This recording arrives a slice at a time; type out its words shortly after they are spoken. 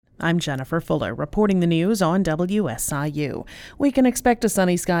I'm Jennifer Fuller, reporting the news on WSIU. We can expect a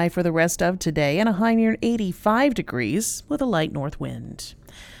sunny sky for the rest of today and a high near 85 degrees with a light north wind.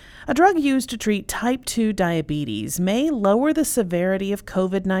 A drug used to treat type 2 diabetes may lower the severity of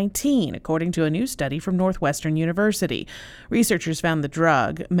COVID-19, according to a new study from Northwestern University. Researchers found the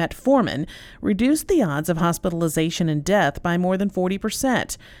drug, metformin, reduced the odds of hospitalization and death by more than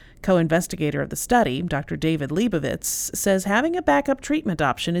 40%. Co-investigator of the study, Dr. David Leibovitz, says having a backup treatment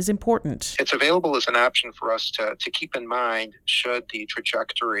option is important. It's available as an option for us to keep in mind should the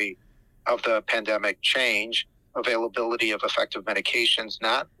trajectory of the pandemic change, availability of effective medications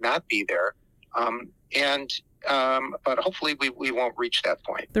not be there, but hopefully we won't reach that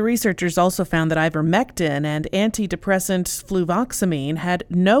point. The researchers also found that ivermectin and antidepressant fluvoxamine had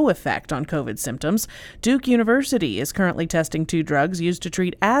no effect on COVID symptoms. Duke University is currently testing two drugs used to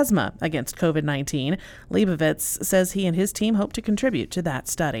treat asthma against COVID-19. Leibovitz says he and his team hope to contribute to that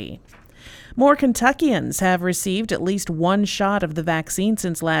study. More Kentuckians have received at least one shot of the vaccine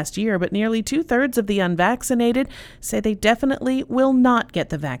since last year, but nearly 2/3 of the unvaccinated say they definitely will not get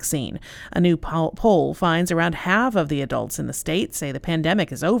the vaccine. A new poll finds around half of the adults in the state say the pandemic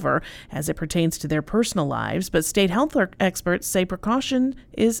is over as it pertains to their personal lives, but state health experts say precaution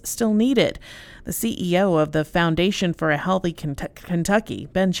is still needed. The CEO of the Foundation for a Healthy Kentucky,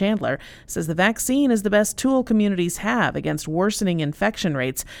 Ben Chandler, says the vaccine is the best tool communities have against worsening infection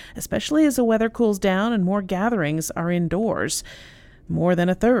rates, especially as the weather cools down and more gatherings are indoors. More than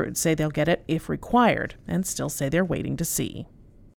a third say they'll get it if required and still say they're waiting to see.